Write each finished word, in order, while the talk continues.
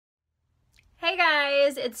Hey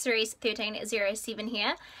guys, it's Cerise1307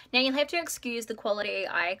 here. Now you'll have to excuse the quality.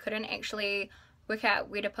 I couldn't actually work out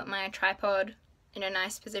where to put my tripod in a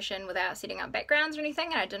nice position without setting up backgrounds or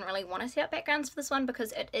anything, and I didn't really want to set up backgrounds for this one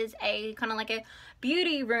because it is a kind of like a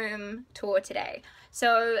beauty room tour today.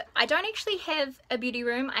 So I don't actually have a beauty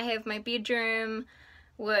room. I have my bedroom,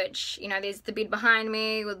 which, you know, there's the bed behind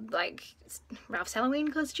me with like Ralph's Halloween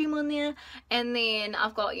costume on there, and then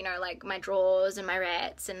I've got, you know, like my drawers and my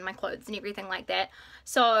rats and my clothes and everything like that.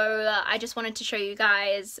 So I just wanted to show you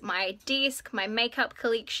guys my desk, my makeup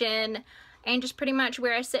collection, and just pretty much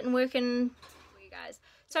where I sit and work and for you guys.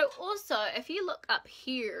 So also, if you look up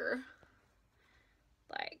here,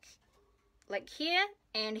 like here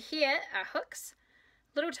and here are hooks,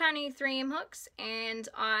 little tiny 3M hooks, and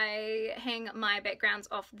I hang my backgrounds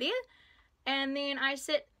off there, and then I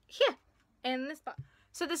sit here in this spot.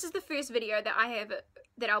 So this is the first video that I have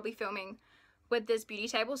that I'll be filming with this beauty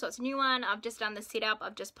table. So it's a new one. I've just done the setup.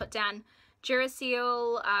 I've just put down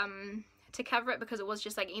Duracell to cover it because it was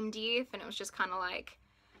just like MDF, and it was just kind of like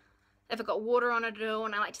if it got water on it at all,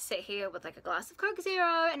 and I like to sit here with like a glass of Coke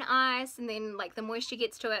Zero and ice, and then like the moisture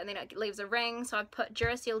gets to it and then it leaves a ring. So I've put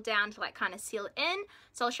Duracell down to like kind of seal it in.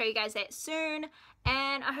 So I'll show you guys that soon,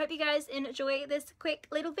 and I hope you guys enjoy this quick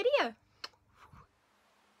little video.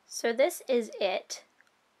 So this is it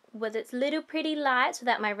with its little pretty lights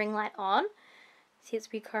without my ring light on. See,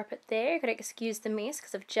 it's wee carpet there. Gotta excuse the mess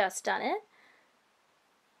because I've just done it.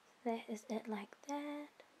 That is it like that.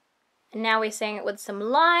 And now we're seeing it with some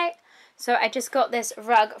light. So I just got this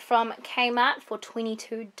rug from Kmart for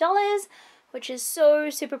 $22, which is so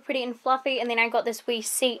super pretty and fluffy. And then I got this wee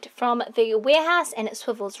seat from the warehouse, and it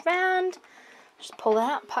swivels round. Just pull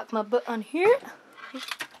that out, park my butt on here.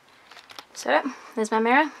 So there's my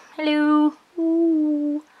mirror. Hello.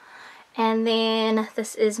 Ooh. And then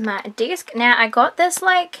this is my desk. Now I got this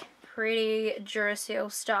like pretty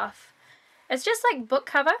Duracell stuff. It's just like book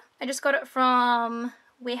cover. I just got it from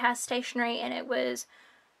warehouse stationery, and it was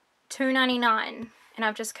 $2.99, and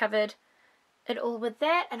I've just covered it all with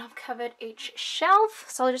that, and I've covered each shelf.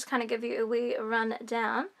 So I'll just kind of give you a wee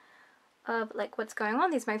rundown of like what's going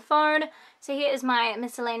on. There's my phone. So here is my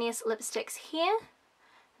miscellaneous lipsticks here.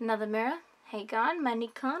 Another mirror. Hey gone, my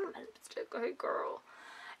Nikon, my lipstick, hey girl.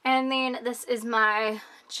 And then this is my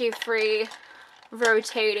Jeffree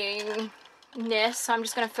rotating nest. So I'm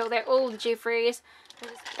just going to fill that all the Jeffrees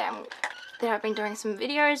that I've been doing some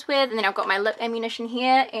videos with. And then I've got my lip ammunition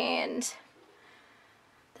here, and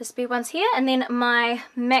this big one's here. And then my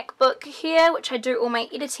MacBook here, which I do all my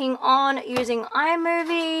editing on using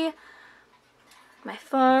iMovie. My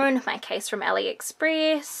phone, my case from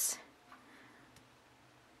AliExpress.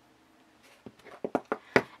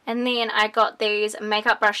 And then I got these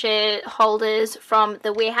makeup brush holders from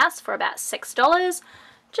the warehouse for about $6.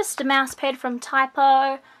 Just a mouse pad from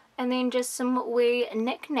Typo, and then just some wee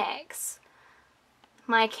knickknacks.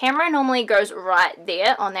 My camera normally goes right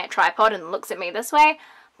there on that tripod and looks at me this way,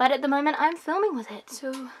 but at the moment I'm filming with it,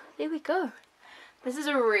 so there we go. This is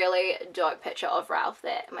a really dope picture of Ralph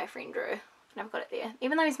that my friend drew, and I've got it there,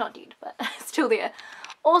 even though he's not dead, but it's still there.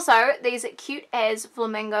 Also, these cute as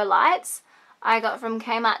flamingo lights I got from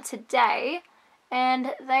Kmart today,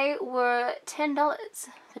 and they were $10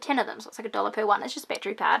 for 10 of them, so it's like $1 per one. It's just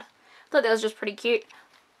battery powered. Thought that was just pretty cute.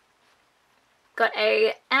 Got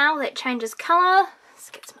a owl that changes colour.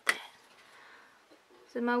 Let's get some of that.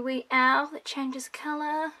 So my wee owl that changes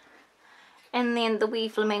colour, and then the wee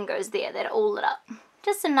flamingos there that are all lit up.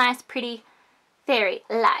 Just some nice pretty fairy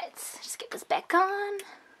lights. Just get this back on.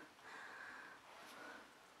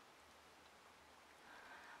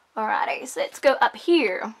 Alrighty, so let's go up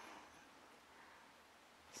here.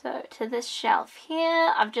 So to this shelf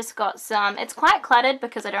here, I've just got some, it's quite cluttered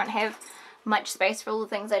because I don't have much space for all the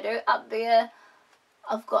things I do. Up there,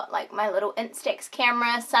 I've got like my little Instax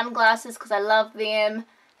camera, sunglasses because I love them,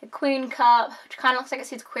 a queen cup, which kind of looks like it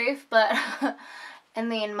says queef, but,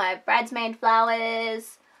 and then my bridesmaid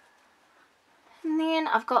flowers. And then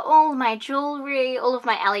I've got all my jewellery, all of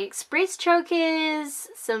my AliExpress chokers,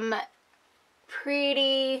 some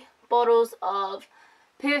pretty bottles of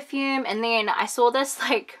perfume, and then I saw this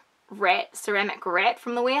like ceramic rat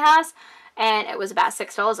from the warehouse, and it was about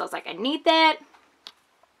 $6. I was like, I need that.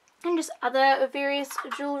 And just other various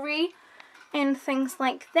jewelry and things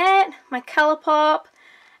like that. My Colourpop,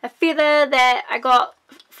 a feather that I got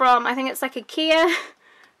from, I think it's like IKEA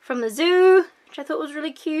from the zoo, which I thought was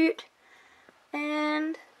really cute.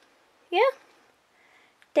 And yeah,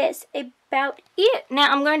 that's about it. Now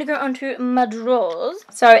I'm going to go onto my drawers.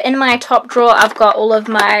 So in my top drawer I've got all of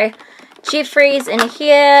my Jeffrees in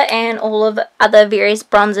here and all of other various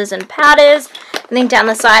bronzers and powders. And then down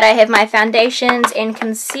the side I have my foundations and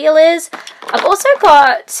concealers. I've also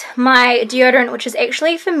got my deodorant, which is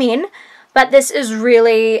actually for men, but this is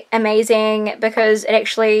really amazing because it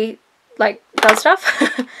actually like does stuff.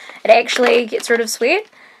 It actually gets rid of sweat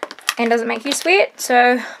and doesn't make you sweat.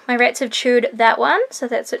 So my rats have chewed that one, so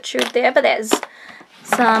that's it chewed there, but that's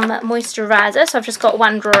some moisturizer, so I've just got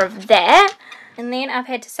one drawer of that. And then I've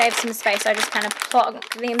had to save some space, so I just kind of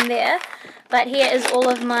plonked them there. But here is all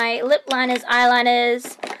of my lip liners,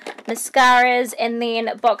 eyeliners, mascaras, and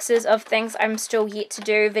then boxes of things I'm still yet to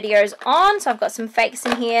do videos on. So I've got some fakes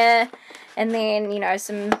in here, and then, you know,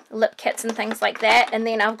 some lip kits and things like that. And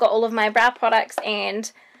then I've got all of my brow products and,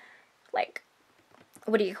 like,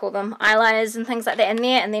 what do you call them, eyeliners and things like that in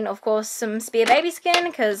there. And then, of course, some spare baby skin,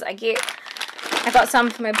 because I got some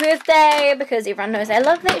for my birthday, because everyone knows I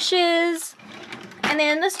love that shiz. And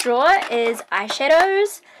then in this drawer is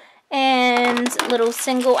eyeshadows and little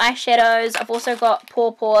single eyeshadows. I've also got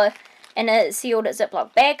Paw in a sealed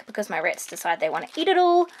Ziploc bag because my rats decide they want to eat it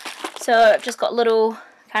all. So I've just got little,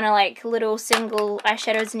 kind of like little single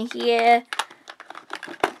eyeshadows in here.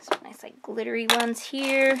 Some nice like glittery ones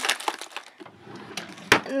here.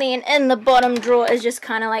 And then in the bottom drawer is just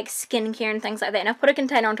kind of like skincare and things like that. And I've put a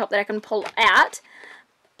container on top that I can pull out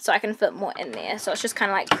so I can fit more in there. So it's just kind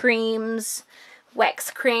of like creams, wax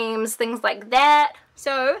creams, things like that.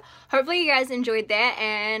 So hopefully you guys enjoyed that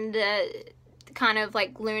and kind of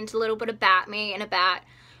like learned a little bit about me and about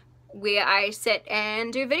where I sit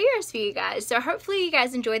and do videos for you guys. So hopefully you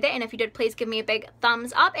guys enjoyed that, and if you did, please give me a big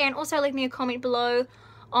thumbs up and also leave me a comment below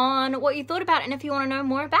on what you thought about it and if you want to know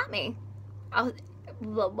more about me.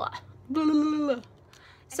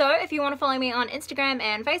 So if you want to follow me on Instagram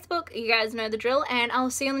and Facebook, you guys know the drill, and I'll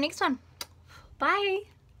see you on the next one. Bye.